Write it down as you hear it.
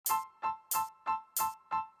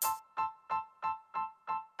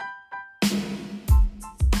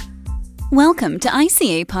Welcome to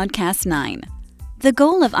ICA Podcast 9. The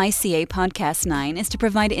goal of ICA Podcast 9 is to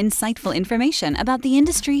provide insightful information about the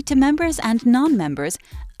industry to members and non-members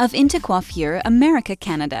of Intercoiffure America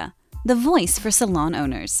Canada, the voice for salon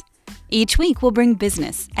owners. Each week we'll bring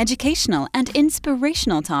business, educational, and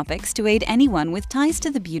inspirational topics to aid anyone with ties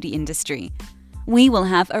to the beauty industry. We will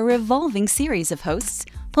have a revolving series of hosts,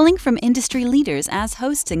 pulling from industry leaders as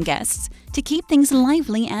hosts and guests to keep things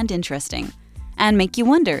lively and interesting, and make you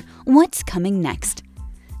wonder what's coming next.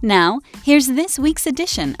 Now, here's this week's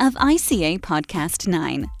edition of ICA Podcast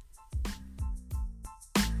 9.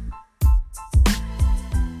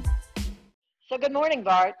 So good morning,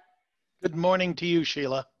 Bart. Good morning to you,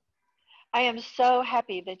 Sheila. I am so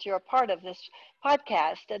happy that you're a part of this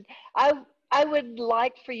podcast. And I would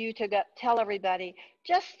like for you to tell everybody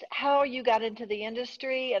just how you got into the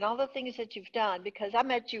industry and all the things that you've done, because I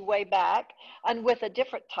met you way back and with a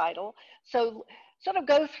different title. So sort of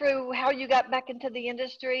go through how you got back into the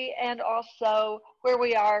industry and also where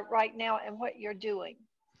we are right now and what you're doing.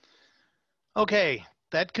 Okay,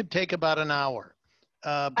 that could take about an hour,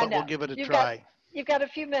 but we'll give it a try. You've got a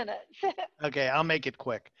few minutes. Okay, I'll make it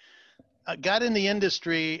quick. I got in the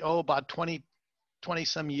industry, about 20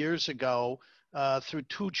 some years ago through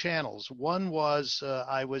two channels. One was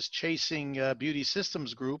I was chasing Beauty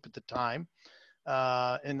Systems Group at the time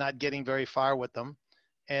and not getting very far with them.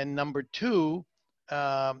 And number two,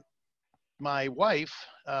 my wife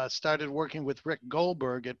started working with Rick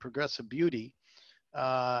Goldberg at Progressive Beauty.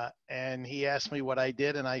 And he asked me what I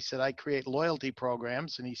did. And I said, I create loyalty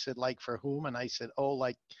programs. And he said, like for whom? And I said, oh,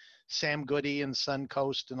 like Sam Goody and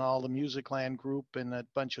Suncoast and all the Musicland group and a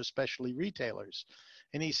bunch of specialty retailers.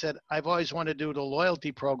 And he said, I've always wanted to do the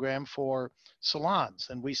loyalty program for salons.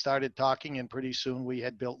 And we started talking, and pretty soon we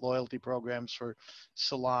had built loyalty programs for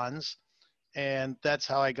salons. And that's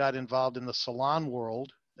how I got involved in the salon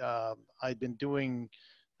world. I've been doing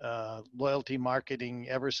loyalty marketing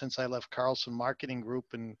ever since I left Carlson Marketing Group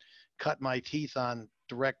and cut my teeth on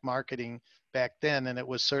direct marketing back then. And it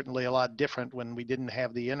was certainly a lot different when we didn't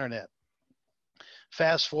have the internet.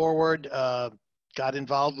 Fast forward, got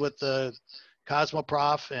involved with the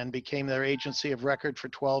Cosmoprof and became their agency of record for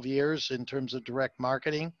 12 years in terms of direct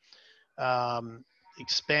marketing.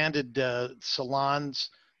 Expanded salons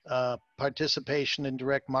participation in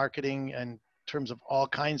direct marketing in terms of all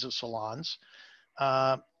kinds of salons.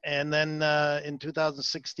 And then in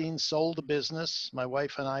 2016, sold the business. My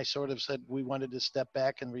wife and I sort of said we wanted to step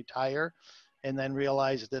back and retire, and then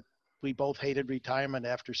realized that we both hated retirement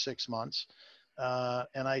after 6 months.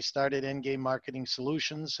 And I started Endgame Marketing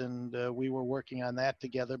Solutions, and we were working on that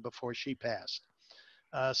together before she passed.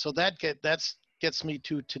 So that gets me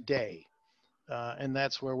to today. And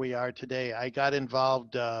that's where we are today. I got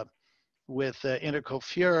involved with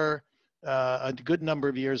Intercoiffure a good number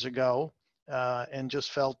of years ago, and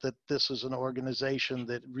just felt that this is an organization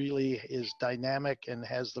that really is dynamic and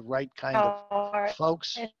has the right kind of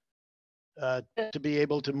folks to be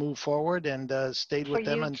able to move forward, and stayed with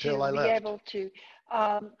them until I left.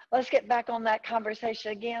 Let's get back on that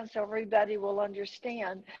conversation again so everybody will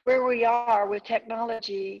understand where we are with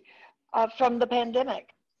technology from the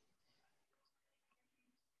pandemic.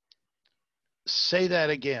 Say that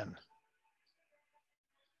again.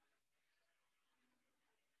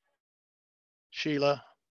 Sheila,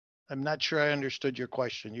 I'm not sure I understood your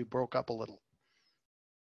question. You broke up a little.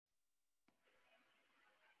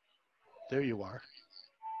 There you are.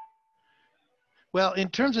 Well, in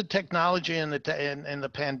terms of technology and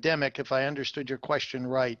the pandemic, if I understood your question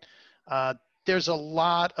right, there's a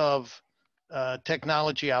lot of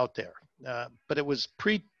technology out there, but it was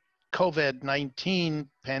pre-COVID-19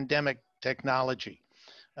 pandemic technology.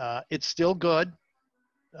 It's still good,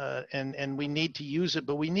 and we need to use it,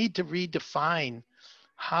 but we need to redefine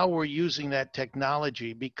how we're using that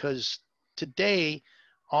technology, because today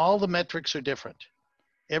all the metrics are different.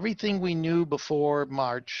 Everything we knew before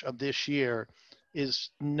March of this year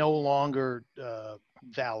is no longer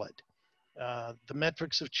valid. The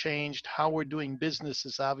metrics have changed. How we're doing business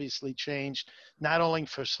has obviously changed, not only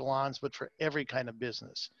for salons, but for every kind of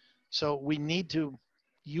business. So we need to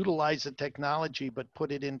utilize the technology, but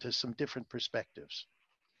put it into some different perspectives.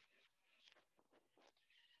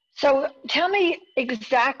 So tell me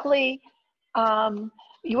exactly,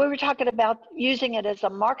 we were talking about using it as a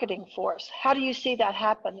marketing force. How do you see that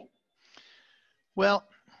happening? Well,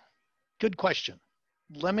 good question.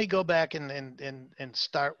 Let me go back and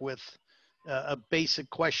start with a basic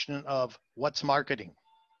question of what's marketing?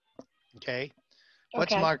 Okay.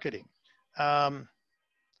 What's marketing?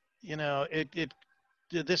 You know,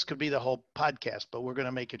 this could be the whole podcast, but we're going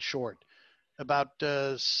to make it short. About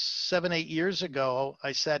 7, 8 years ago,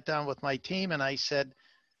 I sat down with my team and I said,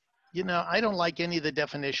 I don't like any of the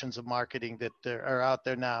definitions of marketing that are out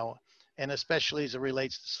there now, and especially as it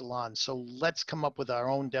relates to salons. So let's come up with our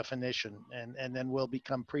own definition, and then we'll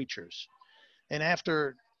become preachers. And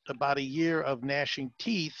after about a year of gnashing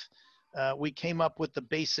teeth, we came up with the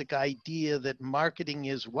basic idea that marketing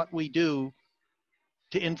is what we do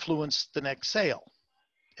to influence the next sale.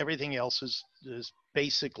 Everything else is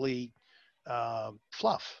basically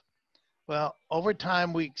fluff. Well, over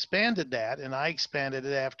time, we expanded that, and I expanded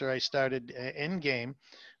it after I started Endgame.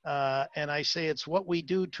 And I say it's what we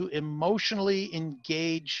do to emotionally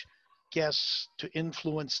engage guests to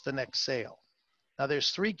influence the next sale. Now,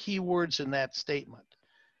 there's 3 key words in that statement.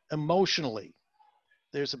 Emotionally,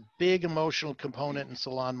 there's a big emotional component in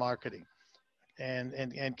salon marketing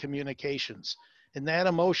and communications. And that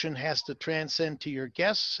emotion has to transcend to your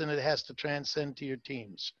guests, and it has to transcend to your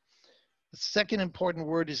teams. The second important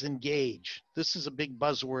word is engage. This is a big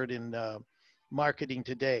buzzword in marketing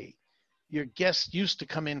today. Your guests used to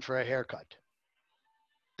come in for a haircut.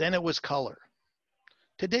 Then it was color.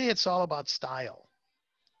 Today it's all about style.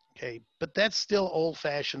 Okay, but that's still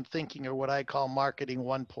old-fashioned thinking, or what I call marketing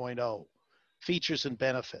 1.0, features and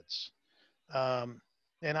benefits.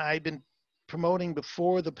 And I've been promoting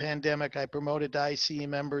before the pandemic. I promoted to ICE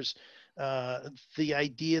members the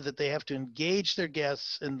idea that they have to engage their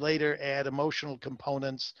guests and later add emotional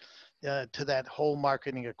components to that whole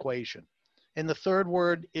marketing equation. And the third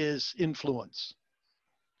word is influence.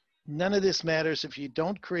 None of this matters if you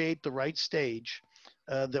don't create the right stage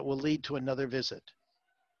that will lead to another visit.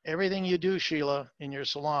 Everything you do, Sheila, in your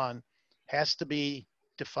salon has to be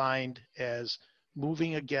defined as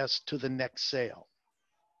moving a guest to the next sale.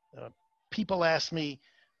 People ask me,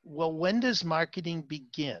 well, when does marketing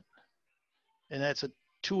begin? And that's a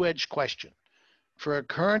two-edged question. For a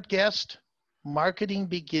current guest, marketing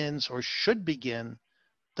begins, or should begin,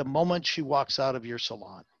 the moment she walks out of your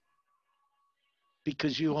salon.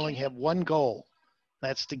 Because you only have one goal.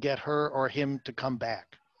 That's to get her or him to come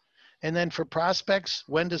back. And then for prospects,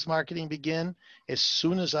 when does marketing begin? As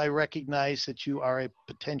soon as I recognize that you are a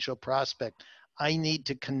potential prospect, I need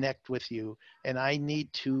to connect with you, and I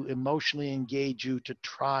need to emotionally engage you to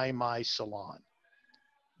try my salon.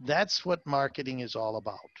 That's what marketing is all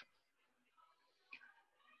about.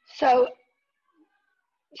 So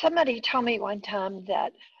somebody told me one time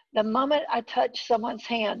that the moment I touched someone's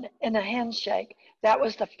hand in a handshake, that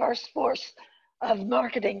was the first force of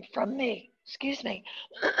marketing from me. Excuse me.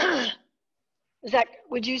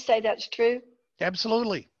 Would you say that's true?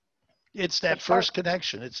 Absolutely. It's that first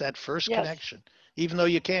connection. It's that first connection. Even though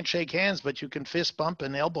you can't shake hands, but you can fist bump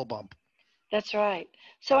and elbow bump. That's right.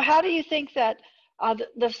 So how do you think that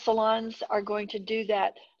the salons are going to do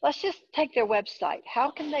that? Let's just take their website.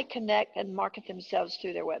 How can they connect and market themselves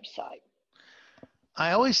through their website?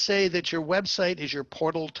 I always say that your website is your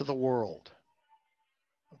portal to the world.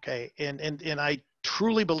 Okay, and I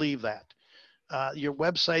truly believe that. Your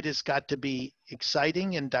website has got to be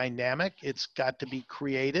exciting and dynamic. It's got to be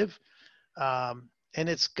creative. And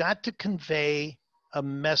it's got to convey a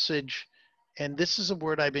message. And this is a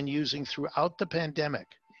word I've been using throughout the pandemic.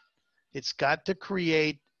 It's got to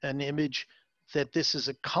create an image that this is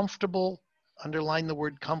a comfortable, underline the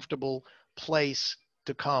word comfortable, place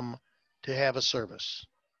to come to have a service,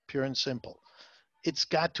 pure and simple. It's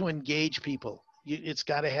got to engage people. It's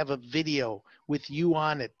got to have a video with you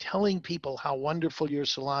on it, telling people how wonderful your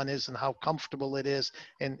salon is and how comfortable it is.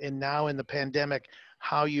 And now in the pandemic,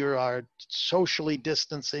 how you are socially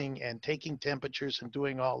distancing and taking temperatures and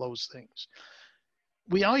doing all those things.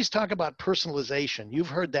 We always talk about personalization. You've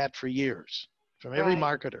heard that for years from every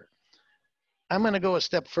marketer. I'm going to go a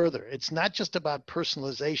step further. It's not just about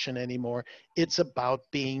personalization anymore. It's about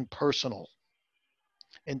being personal.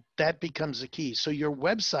 And that becomes the key. So your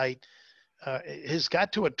website has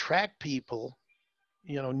got to attract people,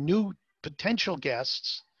 new potential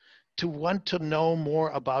guests, to want to know more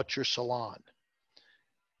about your salon.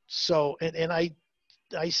 So, and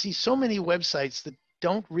I see so many websites that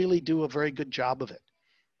don't really do a very good job of it.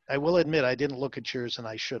 I will admit I didn't look at yours, and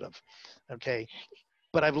I should have. Okay.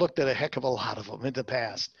 But I've looked at a heck of a lot of them in the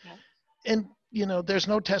past. Yeah. And, there's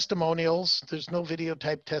no testimonials. There's no video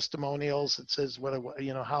type testimonials. It says,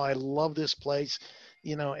 how I love this place,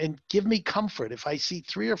 and give me comfort. If I see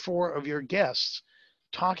 3 or 4 of your guests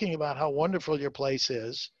talking about how wonderful your place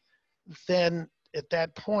is, then at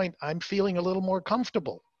that point, I'm feeling a little more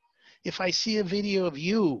comfortable. If I see a video of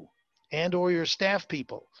you and or your staff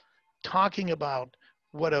people talking about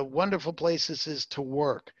what a wonderful place this is to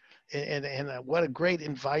work, and what a great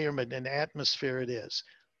environment and atmosphere it is.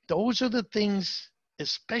 Those are the things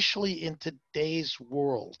especially in today's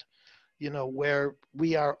world, where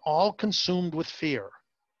we are all consumed with fear.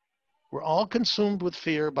 We're all consumed with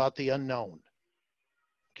fear about the unknown.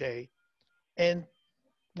 Okay. And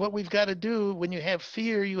what we've got to do when you have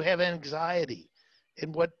fear, you have anxiety.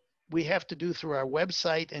 And what we have to do through our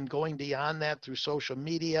website and going beyond that through social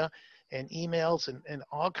media and emails and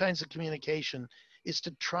all kinds of communication is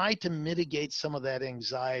to try to mitigate some of that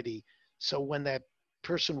anxiety. So when that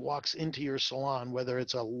person walks into your salon, whether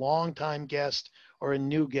it's a longtime guest or a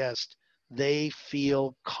new guest, they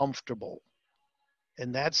feel comfortable.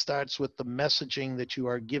 And that starts with the messaging that you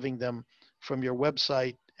are giving them from your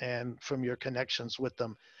website and from your connections with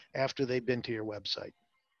them after they've been to your website.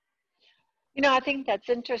 I think that's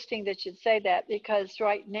interesting that you'd say that, because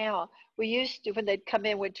right now we used to, when they'd come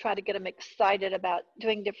in, we'd try to get them excited about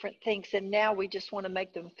doing different things. And now we just want to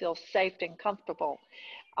make them feel safe and comfortable.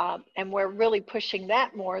 And we're really pushing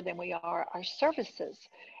that more than we are our services.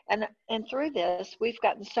 And through this, we've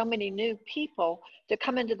gotten so many new people to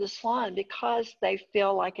come into the salon because they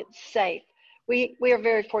feel like it's safe. We are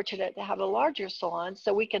very fortunate to have a larger salon,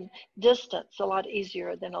 so we can distance a lot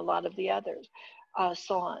easier than a lot of the others.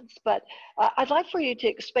 Salons. But I'd like for you to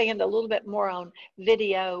expand a little bit more on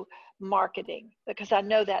video marketing, because I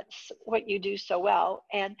know that's what you do so well.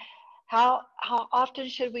 And how often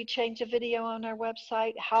should we change a video on our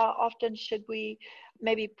website? How often should we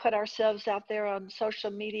maybe put ourselves out there on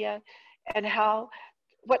social media? And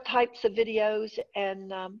what types of videos,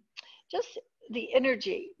 and just the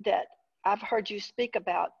energy that I've heard you speak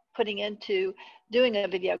about putting into doing a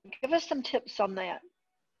video. Give us some tips on that.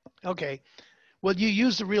 Okay. Well, you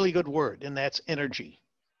used a really good word, and that's energy.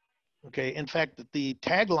 Okay. In fact, the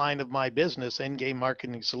tagline of my business, Endgame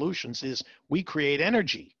Marketing Solutions, is we create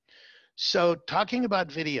energy. So talking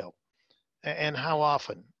about video and how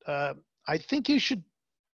often, I think you should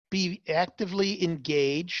be actively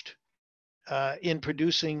engaged in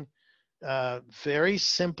producing very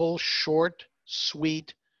simple, short,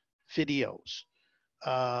 sweet videos.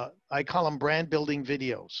 I call them brand building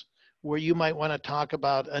videos, where you might want to talk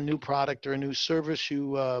about a new product or a new service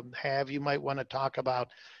you have. You might want to talk about,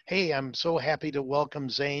 hey, I'm so happy to welcome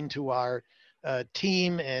Zane to our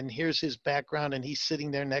team, and here's his background, and he's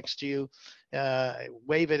sitting there next to you.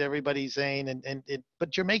 Wave at everybody, Zane,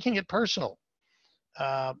 but you're making it personal.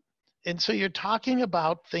 And so you're talking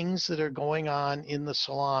about things that are going on in the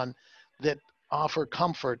salon that offer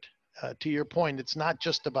comfort. To your point, it's not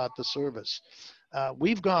just about the service.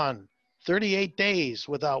 We've gone 38 days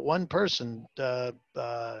without one person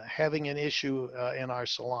having an issue in our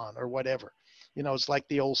salon or whatever. It's like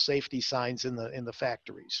the old safety signs in the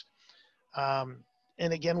factories.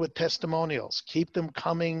 And again, with testimonials, keep them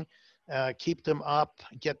coming, keep them up,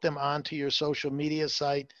 get them onto your social media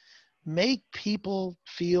site. Make people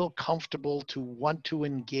feel comfortable to want to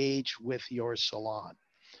engage with your salon.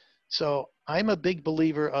 So I'm a big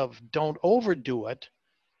believer of don't overdo it,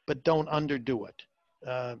 but don't underdo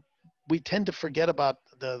it. We tend to forget about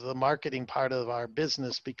the marketing part of our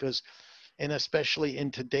business because, and especially in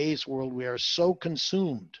today's world, we are so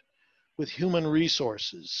consumed with human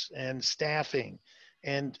resources and staffing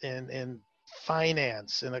and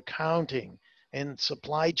finance and accounting and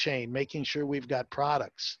supply chain, making sure we've got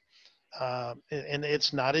products. And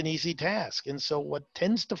it's not an easy task. And so what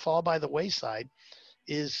tends to fall by the wayside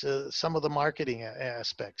is some of the marketing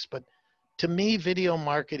aspects. But to me, video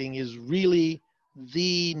marketing is really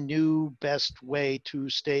the new best way to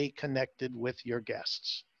stay connected with your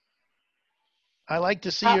guests. I like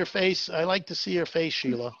to see your face. I like to see your face,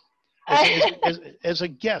 Sheila. As a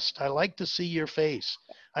guest, I like to see your face.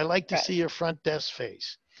 I like to see your front desk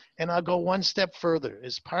face. And I'll go one step further.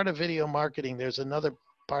 As part of video marketing, there's another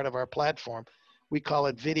part of our platform. We call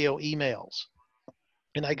it video emails.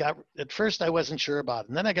 And at first I wasn't sure about it.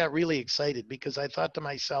 And then I got really excited because I thought to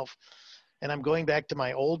myself, and I'm going back to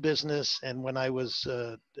my old business and when I was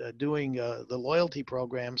doing the loyalty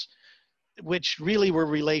programs, which really were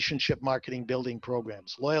relationship marketing building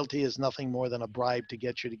programs. Loyalty is nothing more than a bribe to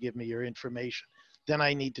get you to give me your information. Then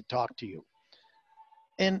I need to talk to you.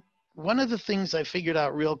 And one of the things I figured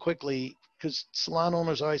out real quickly, because salon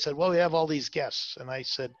owners always said, well, we have all these guests. And I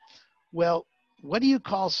said, well, what do you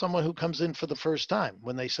call someone who comes in for the first time?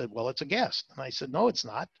 When they said, well, it's a guest. And I said, no, it's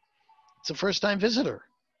not. It's a first-time visitor.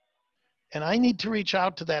 And I need to reach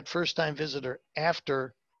out to that first-time visitor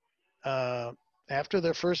after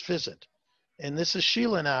their first visit. And this is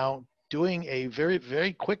Sheila now doing a very,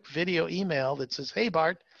 very quick video email that says, hey,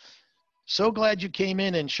 Bart, so glad you came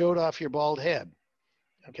in and showed off your bald head.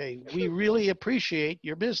 Okay, we really appreciate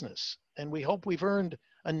your business, and we hope we've earned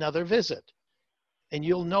another visit. And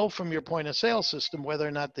you'll know from your point of sale system whether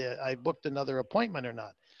or not I booked another appointment or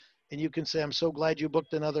not. And you can say, I'm so glad you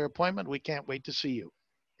booked another appointment. We can't wait to see you.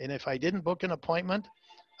 And if I didn't book an appointment,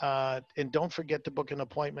 and don't forget to book an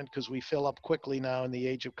appointment because we fill up quickly now in the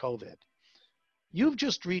age of COVID. You've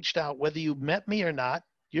just reached out, whether you met me or not.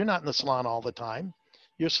 You're not in the salon all the time.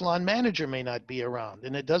 Your salon manager may not be around.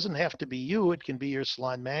 And it doesn't have to be you. It can be your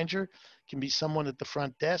salon manager. It can be someone at the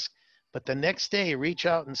front desk. But the next day, reach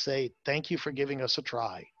out and say, thank you for giving us a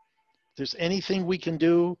try. If there's anything we can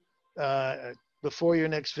do before your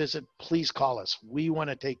next visit, please call us. We want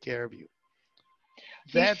to take care of you.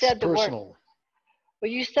 That's personal.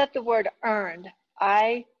 Well, you said the word earned.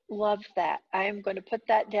 I love that. I am going to put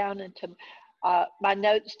that down into my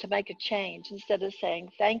notes to make a change. Instead of saying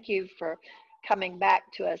thank you for coming back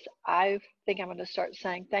to us, I think I'm going to start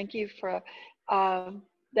saying thank you for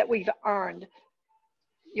that we've earned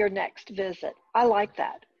your next visit. I like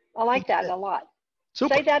that. I like that a lot.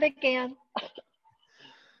 Super. Say that again.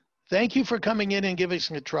 Thank you for coming in and giving us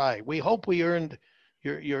a try. We hope we earned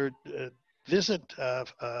your visit.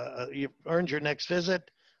 You've earned your next visit.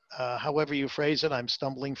 However you phrase it, I'm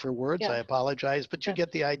stumbling for words. Yeah. I apologize, but you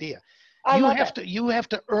get the idea. You have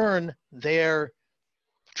to earn their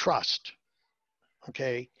trust.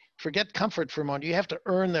 Okay, forget comfort for a moment. You have to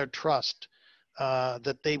earn their trust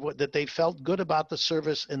that they felt good about the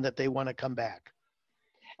service and that they want to come back.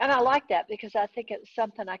 And I like that because I think it's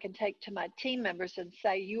something I can take to my team members and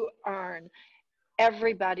say, you earn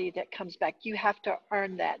everybody that comes back. You have to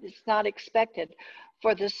earn that. It's not expected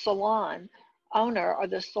for the salon owner or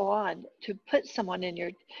the salon to put someone in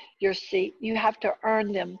your seat. You have to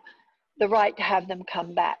earn them the right to have them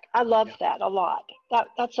come back. I love that a lot.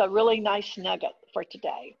 That's a really nice nugget for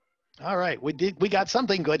today. All right, we got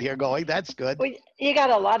something good here going. That's good. You got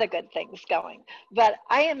a lot of good things going, but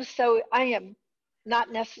I am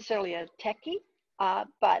not necessarily a techie,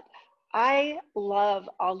 but I love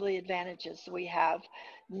all the advantages we have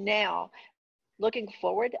now. Looking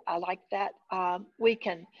forward, I like that we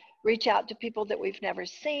can reach out to people that we've never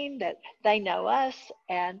seen, that they know us.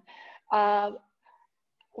 And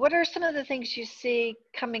what are some of the things you see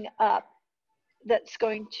coming up that's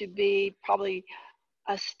going to be probably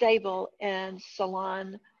a stable in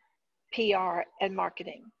salon PR and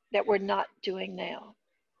marketing that we're not doing now?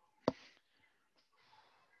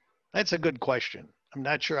 That's a good question. I'm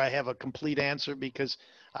not sure I have a complete answer because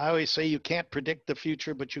I always say you can't predict the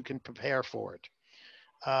future, but you can prepare for it.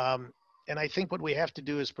 And I think what we have to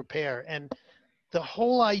do is prepare. And the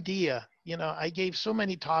whole idea, I gave so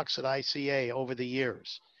many talks at ICA over the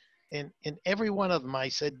years. And in every one of them, I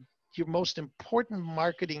said, your most important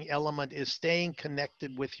marketing element is staying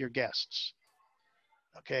connected with your guests.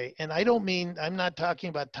 Okay. And I'm not talking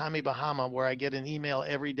about Tommy Bahama where I get an email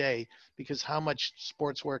every day because how much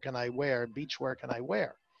sportswear can I wear, beachwear can I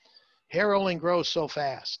wear? Hair rolling grows so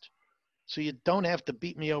fast. So you don't have to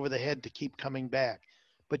beat me over the head to keep coming back,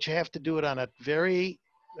 but you have to do it on a very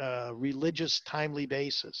religious, timely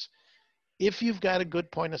basis. If you've got a good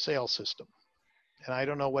point of sale system, and I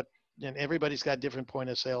don't know and everybody's got different point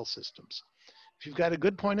of sale systems. If you've got a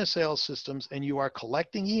good point of sale systems and you are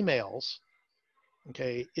collecting emails,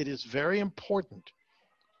 okay, it is very important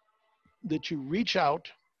that you reach out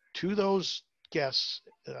to those guests.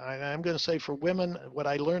 I'm going to say for women, what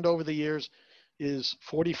I learned over the years is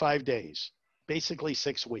 45 days, basically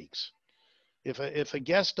 6 weeks. If a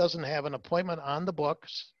guest doesn't have an appointment on the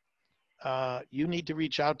books, you need to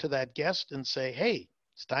reach out to that guest and say, hey,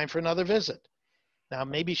 it's time for another visit. Now,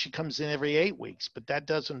 maybe she comes in every 8 weeks, but that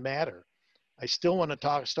doesn't matter. I still want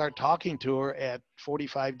to start talking to her at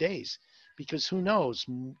 45 days because who knows?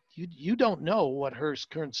 You don't know what her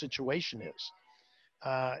current situation is.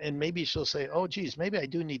 And maybe she'll say, oh, geez, maybe I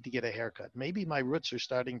do need to get a haircut. Maybe my roots are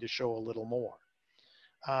starting to show a little more.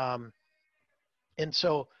 And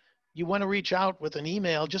so you want to reach out with an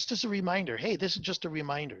email just as a reminder. Hey, this is just a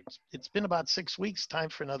reminder. It's been about 6 weeks, time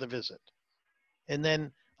for another visit. And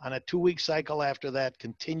then on a 2-week cycle after that,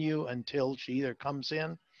 continue until she either comes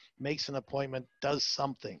in, makes an appointment, does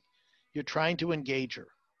something. You're trying to engage her.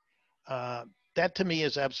 That to me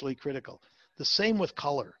is absolutely critical. The same with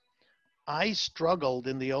color. I struggled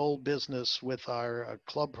in the old business with our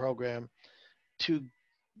club program to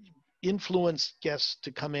influence guests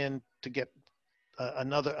to come in to get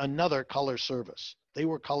another color service. They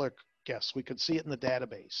were color guests. We could see it in the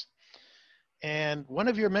database. And one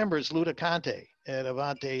of your members, Luda Conte at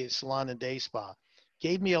Avante Salon and Day Spa,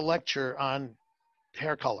 gave me a lecture on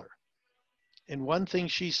hair color. And one thing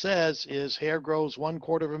she says is hair grows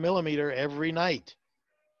 1/4 of a millimeter every night.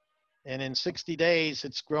 And in 60 days,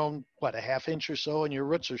 it's grown, a half inch or so, and your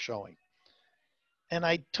roots are showing. And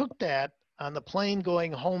I took that. on the plane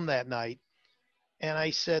going home that night, and I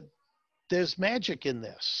said, there's magic in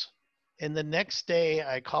this. And the next day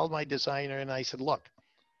I called my designer and I said, look,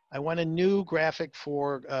 I want a new graphic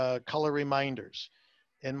for color reminders.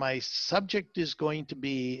 And my subject is going to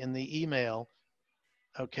be in the email,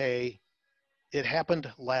 okay, it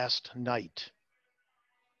happened last night.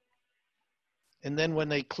 And then when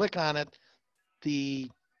they click on it, the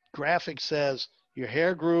graphic says, your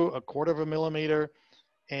hair grew 1/4 millimeter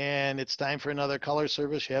and it's time for another color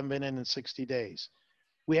service you haven't been in 60 days.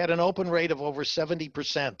 We had an open rate of over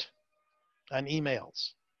 70% on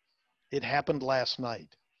emails. It happened last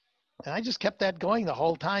night. And I just kept that going the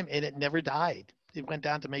whole time, and it never died. It went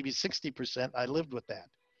down to maybe 60%. I lived with that.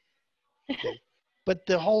 Okay. But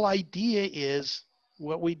the whole idea is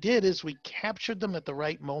what we did is we captured them at the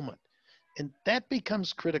right moment. And that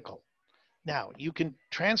becomes critical. Now, you can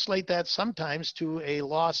translate that sometimes to a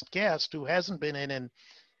lost guest who hasn't been in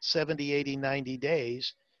 70, 80, 90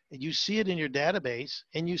 days. And you see it in your database,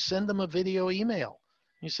 and you send them a video email.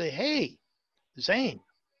 You say, hey, Zane,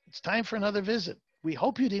 it's time for another visit. We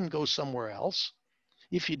hope you didn't go somewhere else.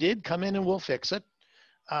 If you did, come in and we'll fix it.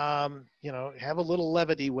 You know, have a little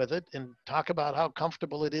levity with it and talk about how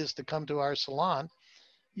comfortable it is to come to our salon,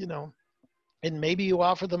 you know, and maybe you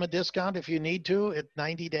offer them a discount if you need to at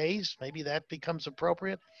 90 days. Maybe that becomes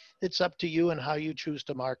appropriate. It's up to you and how you choose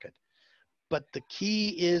to market. But the key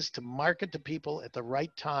is to market to people at the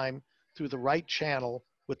right time through the right channel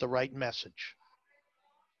with the right message.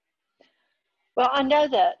 Well, I know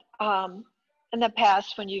that in the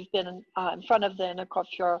past, when you've been in front of the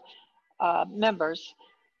Intercoiffure members,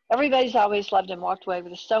 everybody's always loved and walked away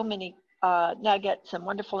with so many nuggets and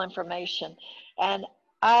wonderful information. And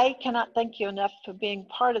I cannot thank you enough for being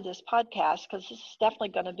part of this podcast, because this is definitely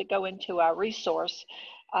going to go into our resource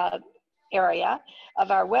area of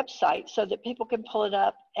our website so that people can pull it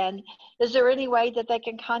up. And is there any way that they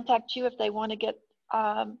can contact you if they want to get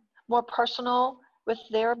more personal with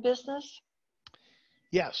their business?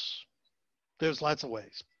 Yes, there's lots of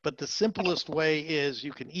ways, but the simplest way is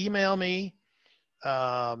you can email me,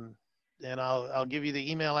 and I'll give you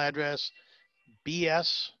the email address,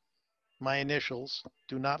 BS, my initials.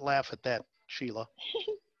 Do not laugh at that, Sheila.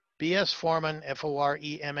 BS Foreman,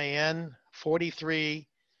 Foreman, 43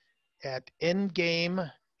 at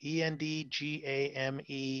endgame,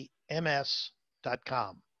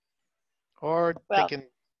 endgamems.com. Or they can,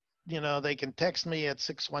 you know, they can text me at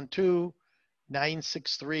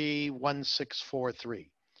 612-963-1643.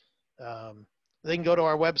 They can go to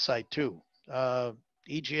our website too,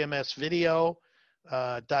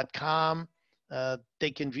 egmsvideo.com.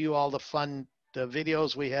 They can view all the fun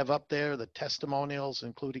videos we have up there, the testimonials,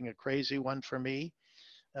 including a crazy one for me,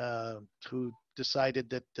 who decided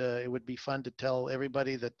that it would be fun to tell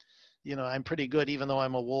everybody that, you know, I'm pretty good even though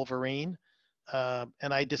I'm a Wolverine.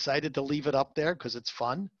 And I decided to leave it up there because it's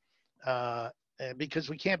fun, because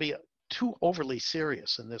we can't be too overly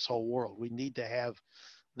serious in this whole world. We need to have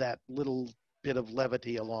that little bit of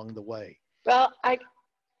levity along the way. Well,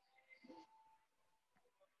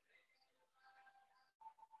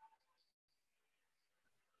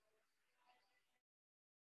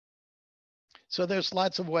 So there's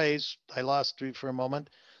lots of ways. I lost you for a moment.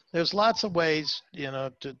 There's lots of ways, you know,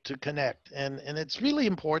 to connect, and it's really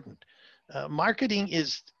important. Marketing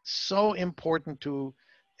is so important to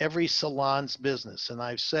every salon's business, and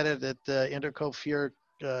I've said it at the Intercoiffure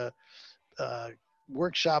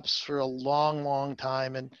workshops for a long, long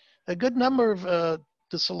time, and a good number of the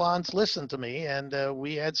salons listened to me, and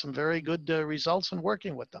we had some very good results in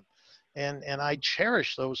working with them, and I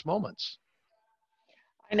cherish those moments.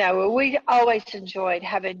 I know. Well, we always enjoyed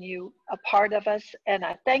having you a part of us, and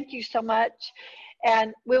I thank you so much.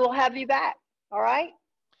 And we will have you back. All right?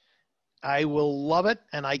 I will love it,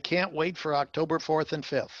 and I can't wait for October 4th and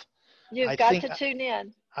 5th. You've got to tune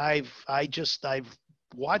in. I've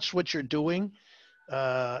watched what you're doing,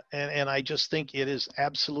 and I just think it is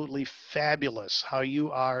absolutely fabulous how you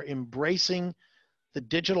are embracing the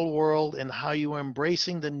digital world and how you are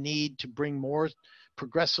embracing the need to bring more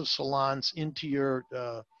progressive salons into your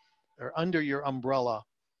or under your umbrella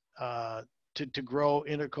to grow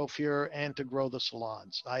Intercoiffure and to grow the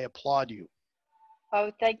salons. I applaud you.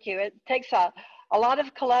 Oh, thank you. It takes a lot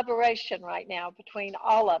of collaboration right now between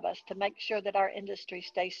all of us to make sure that our industry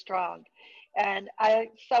stays strong. And I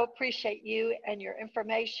so appreciate you and your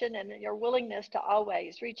information and your willingness to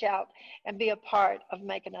always reach out and be a part of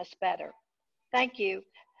making us better. Thank you.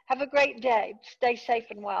 Have a great day. Stay safe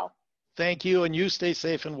and well. Thank you, and you stay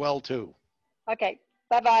safe and well too. Okay,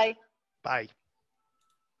 bye-bye. Bye.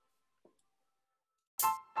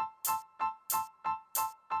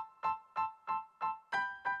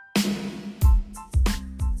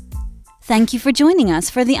 Thank you for joining us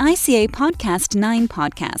for the ICA Podcast 9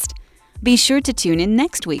 podcast. Be sure to tune in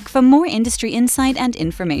next week for more industry insight and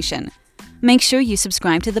information. Make sure you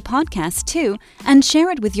subscribe to the podcast too and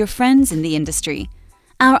share it with your friends in the industry.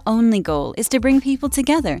 Our only goal is to bring people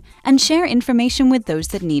together and share information with those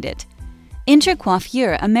that need it.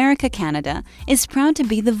 Intercoiffure America Canada is proud to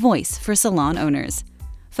be the voice for salon owners.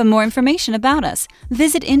 For more information about us,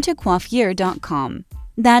 visit intercoiffure.com.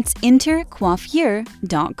 That's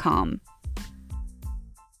intercoiffure.com.